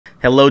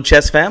Hello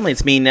chess family,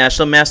 it's me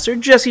National Master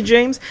Jesse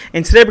James,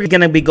 and today we're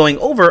going to be going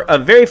over a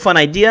very fun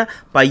idea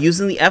by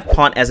using the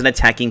f-pawn as an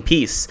attacking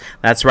piece.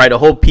 That's right, a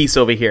whole piece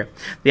over here.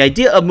 The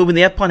idea of moving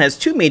the f-pawn has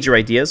two major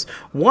ideas.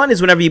 One is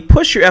whenever you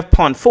push your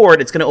f-pawn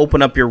forward, it's going to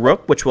open up your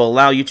rook, which will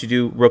allow you to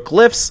do rook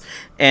lifts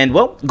and,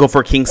 well, go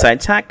for a kingside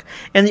attack.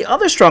 And the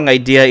other strong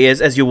idea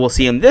is, as you will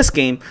see in this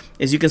game,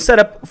 is you can set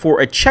up for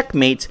a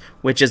checkmate,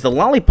 which is the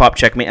lollipop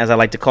checkmate, as I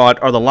like to call it,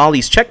 or the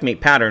lolli's checkmate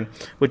pattern,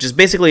 which is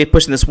basically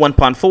pushing this one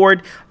pawn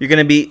forward. You're going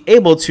to be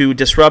able to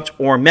disrupt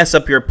or mess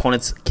up your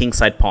opponent's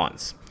kingside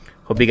pawns.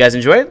 Hope you guys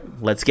enjoy it.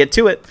 Let's get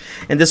to it.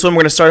 In this one,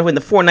 we're going to start with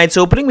the 4 knights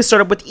opening. We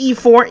start up with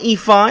e4,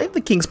 e5,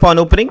 the king's pawn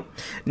opening.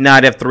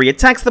 Knight f3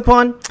 attacks the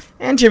pawn,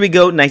 and here we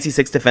go, knight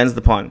c6 defends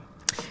the pawn.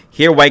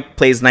 Here, white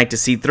plays knight to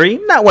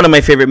c3. Not one of my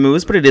favorite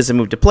moves, but it is a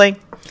move to play.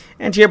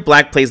 And here,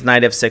 black plays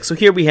knight f6. So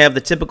here we have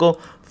the typical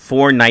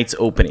 4 knights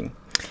opening.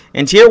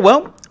 And here,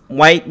 well,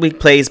 white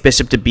plays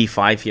bishop to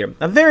b5 here.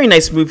 A very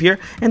nice move here,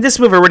 and this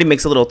move already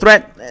makes a little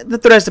threat. The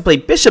threat is to play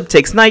bishop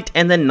takes knight,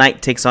 and then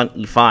knight takes on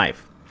e5.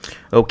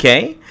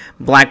 Okay,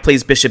 black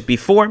plays bishop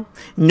b4.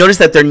 Notice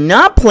that they're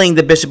not playing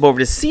the bishop over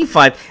to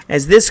c5,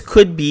 as this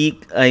could be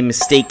a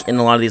mistake in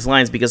a lot of these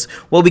lines, because,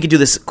 well, we could do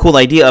this cool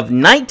idea of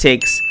knight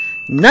takes,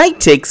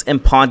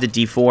 and pawn to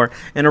d4,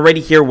 and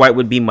already here white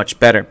would be much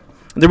better.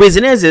 The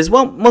reason is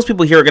well, most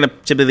people here are going to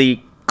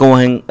typically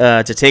going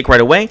to take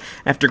right away.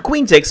 After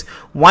queen takes,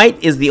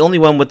 white is the only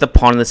one with the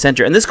pawn in the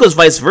center, and this goes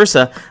vice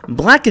versa.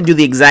 Black can do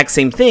the exact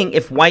same thing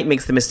if white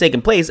makes the mistake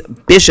and plays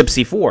bishop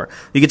c4.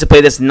 You get to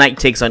play this knight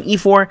takes on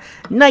e4,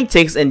 knight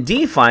takes and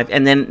d5,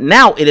 and then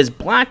now it is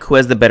black who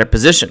has the better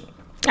position.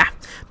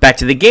 Back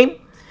to the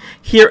game.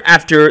 Here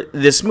after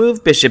this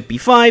move, bishop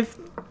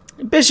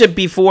b5, bishop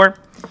b4,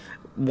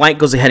 white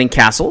goes ahead and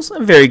castles, a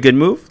very good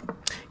move.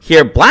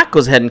 Here black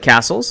goes ahead and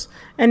castles.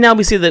 And now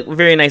we see the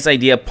very nice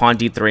idea of pawn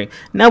d3.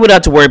 Now we don't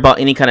have to worry about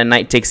any kind of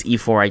knight takes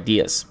e4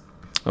 ideas.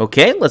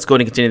 Okay, let's go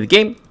and continue the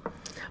game.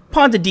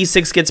 Pawn to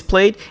d6 gets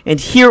played, and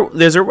here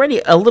there's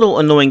already a little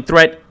annoying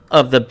threat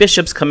of the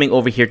bishops coming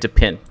over here to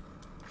pin.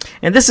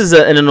 And this is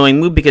an annoying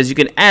move because you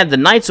can add the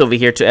knights over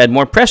here to add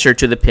more pressure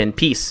to the pin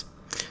piece.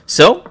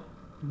 So,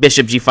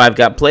 bishop g5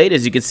 got played.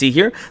 As you can see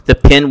here, the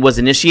pin was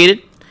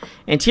initiated.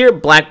 And here,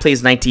 black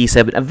plays knight to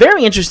e7. A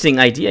very interesting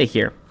idea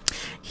here.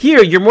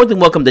 Here, you're more than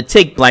welcome to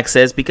take, black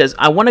says, because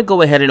I want to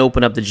go ahead and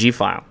open up the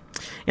g-file.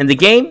 In the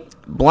game,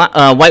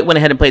 white went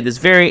ahead and played this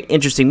very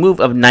interesting move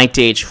of knight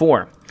to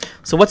h4.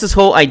 So what's this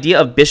whole idea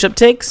of bishop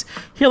takes?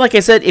 Here, like I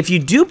said, if you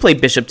do play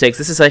bishop takes,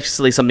 this is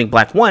actually something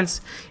black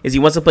wants, is he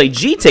wants to play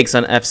g takes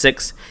on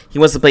f6. He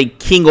wants to play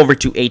king over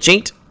to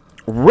h8,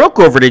 rook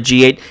over to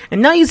g8,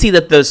 and now you see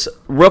that this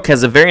rook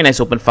has a very nice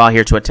open file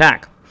here to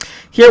attack.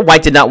 Here,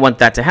 white did not want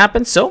that to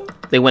happen, so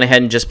they went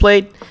ahead and just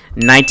played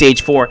knight to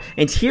h4.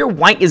 And here,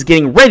 white is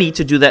getting ready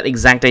to do that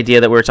exact idea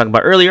that we were talking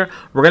about earlier.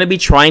 We're going to be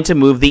trying to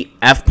move the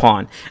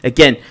f-pawn.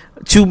 Again,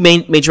 two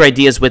major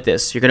ideas with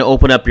this. You're going to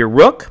open up your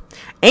rook,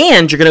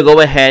 and you're going to go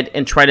ahead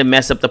and try to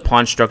mess up the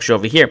pawn structure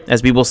over here,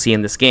 as we will see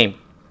in this game.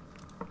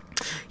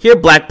 Here,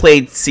 black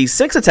played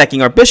c6,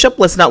 attacking our bishop.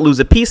 Let's not lose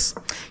a piece.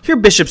 Here,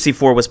 bishop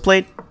c4 was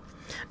played.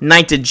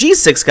 Knight to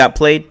g6 got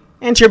played.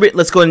 And here,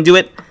 let's go ahead and do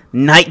it.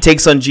 Knight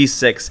takes on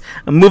g6,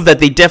 a move that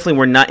they definitely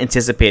were not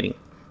anticipating.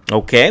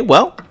 Okay,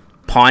 well,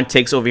 pawn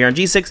takes over here on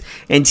g6,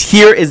 and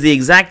here is the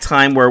exact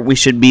time where we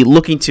should be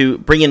looking to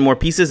bring in more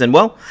pieces. And,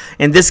 well,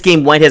 in this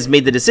game, white has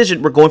made the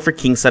decision. We're going for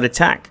kingside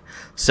attack.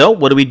 So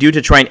what do we do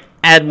to try and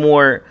add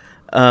more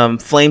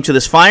flame to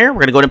this fire? We're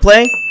going to go ahead and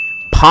play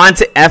pawn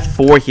to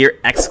f4 here,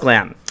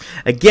 exclam.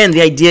 Again,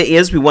 the idea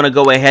is we want to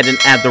go ahead and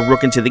add the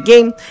rook into the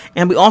game,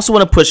 and we also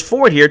want to push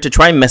forward here to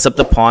try and mess up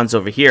the pawns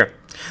over here.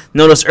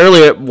 Notice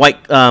earlier,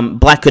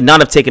 black could not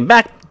have taken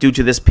back due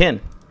to this pin.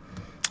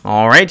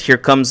 All right, here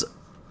comes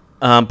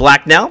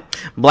black now.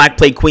 Black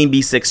played queen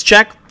b6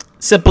 check.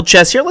 Simple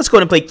chess here. Let's go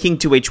ahead and play king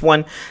to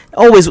h1.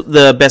 Always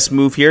the best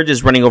move here,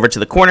 just running over to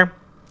the corner.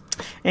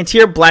 And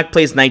here, black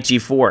plays knight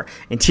g4.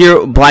 And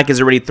here, black is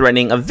already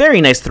threatening a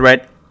very nice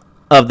threat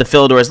of the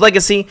Philidor's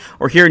legacy.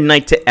 Or here,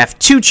 knight to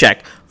f2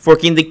 check,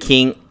 forking the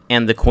king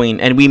and the queen.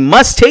 And we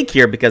must take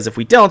here, because if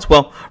we don't,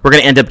 well, we're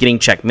going to end up getting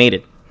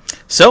checkmated.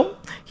 So,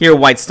 here,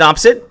 white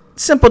stops it.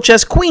 Simple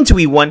chess, queen to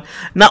e1.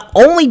 Not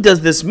only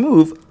does this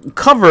move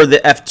cover the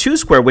f2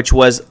 square, which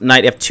was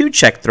knight f2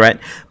 check threat,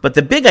 but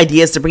the big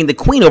idea is to bring the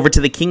queen over to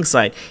the king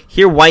side.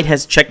 Here, white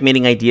has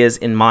checkmating ideas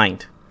in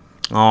mind.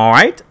 All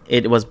right,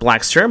 it was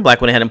black's turn.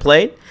 Black went ahead and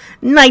played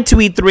knight to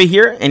e3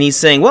 here, and he's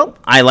saying, well,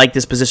 I like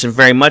this position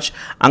very much.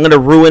 I'm going to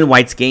ruin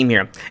white's game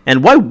here.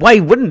 And why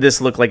wouldn't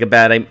this look like a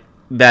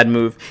bad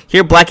move?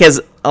 Here, black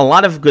has a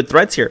lot of good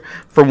threats here.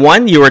 For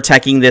one, you're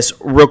attacking this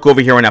rook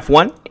over here on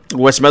f1.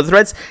 What some other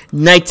threats?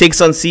 Knight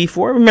takes on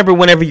c4. Remember,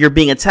 whenever you're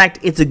being attacked,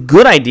 it's a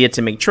good idea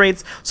to make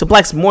trades. So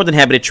black's more than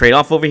happy to trade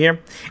off over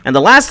here. And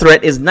the last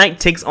threat is knight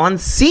takes on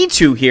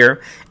c2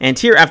 here. And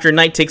here, after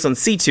knight takes on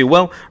c2,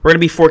 well, we're going to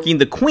be forking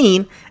the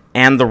queen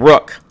and the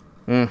rook.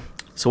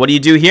 So what do you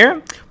do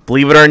here?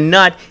 Believe it or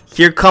not,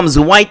 Here comes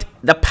white.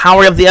 The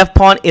power of the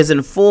f-pawn is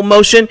in full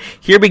motion.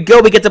 Here we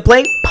go. We get to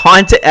play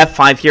pawn to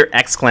f5 here,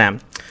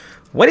 exclam.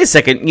 Wait a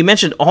second. You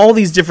mentioned all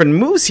these different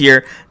moves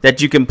here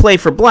that you can play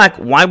for black.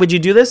 Why would you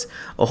do this?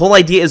 The whole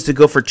idea is to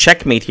go for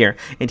checkmate here.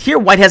 And here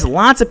white has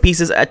lots of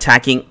pieces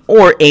attacking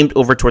or aimed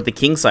over toward the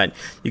king side.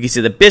 You can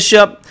see the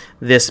bishop,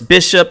 this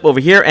bishop over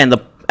here, and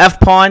the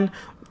f-pawn,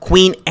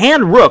 queen,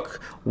 and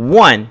rook.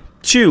 1,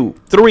 2,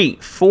 3,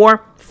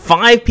 4,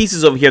 5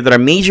 pieces over here that are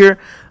major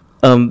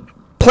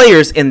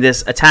players in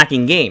this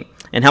attacking game.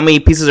 And how many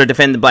pieces are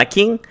defending the black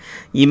king?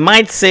 You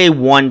might say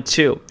 1,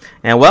 2.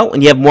 And well,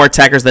 when you have more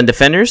attackers than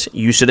defenders,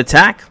 you should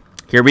attack.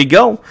 Here we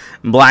go.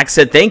 Black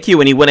said thank you,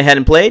 and he went ahead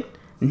and played.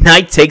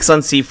 Knight takes on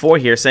c4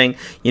 here, saying,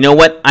 you know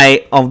what,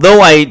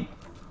 although I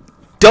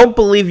don't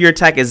believe your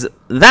attack is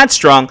that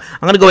strong,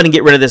 I'm going to go ahead and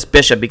get rid of this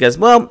bishop because,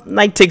 well,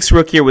 knight takes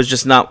rook here was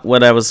just not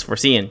what I was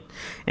foreseeing.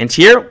 And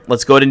here,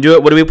 let's go ahead and do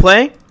it. What do we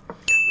play?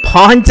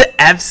 Pawn to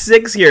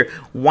f6 here.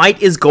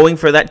 White is going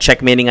for that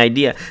checkmating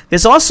idea.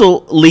 This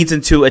also leads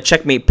into a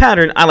checkmate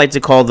pattern I like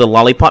to call the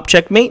lollipop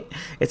checkmate.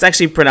 It's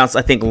actually pronounced,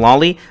 I think,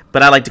 lolly,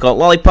 but I like to call it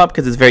lollipop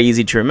because it's very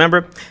easy to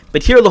remember.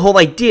 But here the whole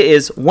idea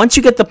is once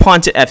you get the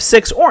pawn to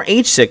f6 or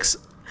h6,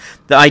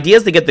 the idea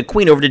is to get the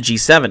queen over to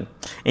g7.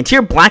 And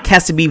here black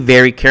has to be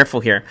very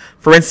careful here.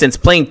 For instance,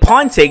 playing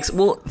pawn takes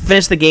will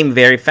finish the game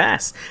very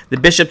fast. The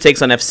bishop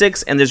takes on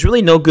f6, and there's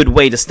really no good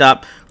way to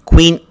stop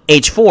queen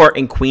h4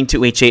 and queen to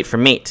h8 for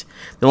mate.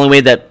 The only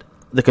way that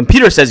the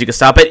computer says you can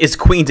stop it is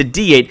queen to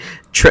d8,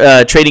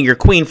 trading your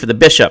queen for the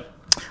bishop.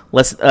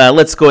 Let's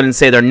go ahead and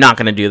say they're not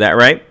going to do that,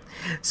 right?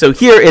 So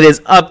here it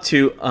is up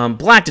to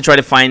black to try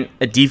to find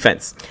a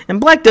defense.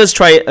 And black does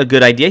try a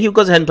good idea. He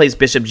goes ahead and plays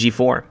bishop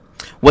g4.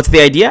 What's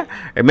the idea?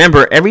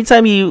 Remember, every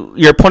time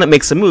your opponent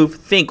makes a move,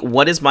 think,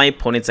 what is my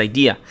opponent's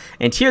idea?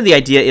 And here the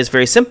idea is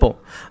very simple.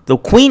 The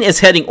queen is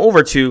heading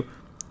over to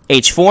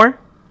h4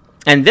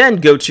 and then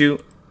go to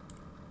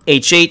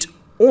h8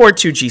 or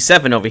to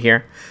g7 over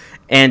here.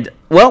 And,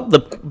 well, the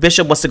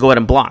bishop wants to go ahead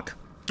and block.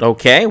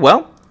 Okay,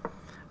 well,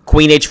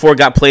 queen h4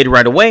 got played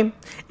right away,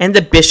 and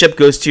the bishop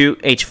goes to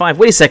h5.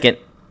 Wait a second.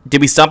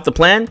 Did we stop the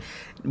plan?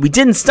 We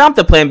didn't stop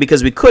the plan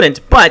because we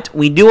couldn't, but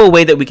we knew a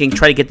way that we can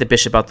try to get the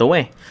bishop out the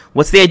way.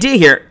 What's the idea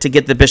here to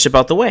get the bishop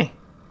out the way?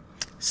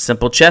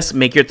 Simple chess,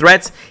 make your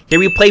threats. Here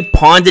we play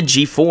pawn to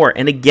g4,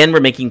 and again we're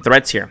making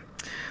threats here.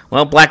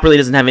 Well, black really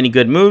doesn't have any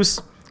good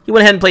moves. He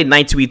went ahead and played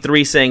knight to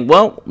e3, saying,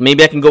 well,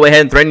 maybe I can go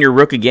ahead and threaten your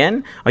rook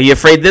again. Are you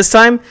afraid this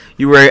time?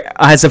 You were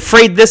as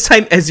afraid this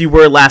time as you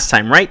were last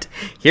time, right?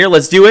 Here,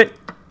 let's do it.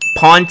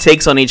 Pawn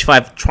takes on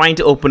h5, trying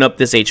to open up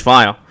this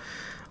h-file.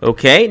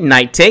 Okay,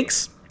 knight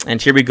takes. And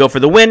here we go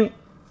for the win.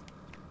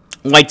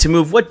 White to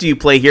move. What do you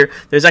play here?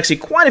 There's actually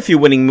quite a few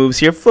winning moves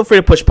here. Feel free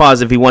to push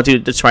pause if you want to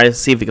try to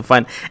see if you can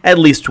find at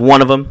least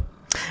one of them.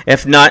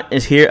 If not,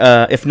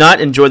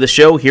 enjoy the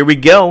show. Here we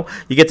go.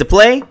 You get to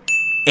play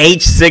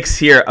h6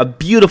 here. A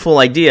beautiful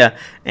idea.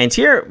 And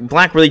here,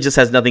 black really just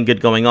has nothing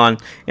good going on.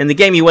 In the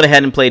game, he went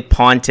ahead and played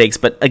pawn takes.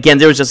 But again,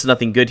 there was just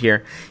nothing good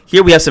here.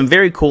 Here we have some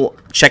very cool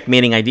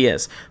checkmating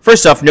ideas.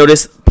 First off,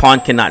 notice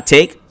pawn cannot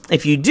take.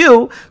 If you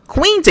do,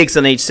 queen takes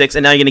on h6,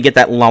 and now you're going to get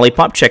that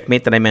lollipop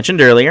checkmate that I mentioned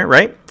earlier,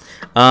 right?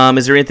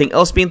 Is there anything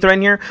else being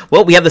threatened here?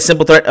 Well, we have the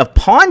simple threat of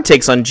pawn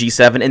takes on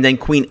g7, and then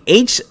queen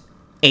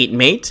h8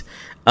 mate.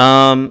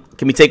 Can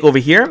we take over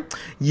here?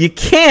 You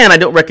can. I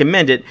don't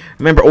recommend it.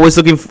 Remember, always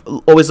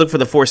look for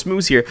the forced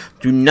moves here.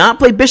 Do not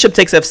play bishop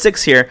takes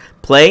f6 here.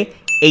 Play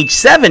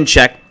h7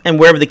 check, and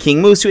wherever the king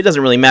moves to, it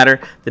doesn't really matter.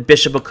 The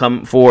bishop will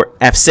come for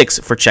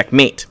f6 for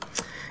checkmate.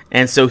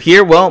 And so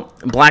here, well,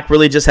 black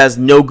really just has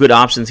no good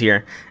options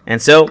here.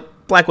 And so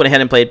black went ahead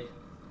and played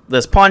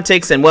this pawn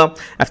takes. And, well,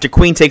 after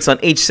queen takes on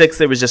h6,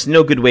 there was just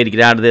no good way to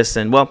get out of this.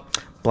 And, well,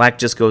 black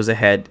just goes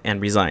ahead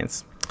and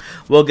resigns.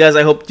 Well, guys,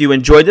 I hope you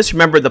enjoyed this.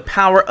 Remember the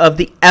power of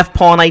the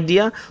f-pawn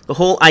idea. The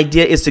whole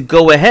idea is to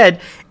go ahead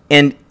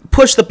and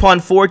push the pawn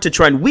forward to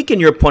try and weaken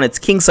your opponent's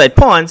kingside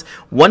pawns.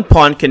 One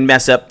pawn can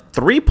mess up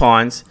 3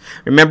 pawns.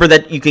 Remember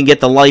that you can get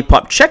the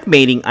lollipop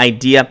checkmating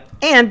idea.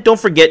 And don't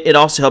forget, it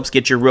also helps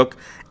get your rook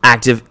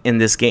active in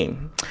this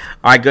game.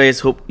 Alright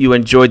guys, hope you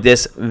enjoyed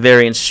this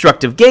very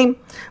instructive game.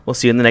 We'll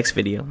see you in the next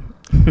video.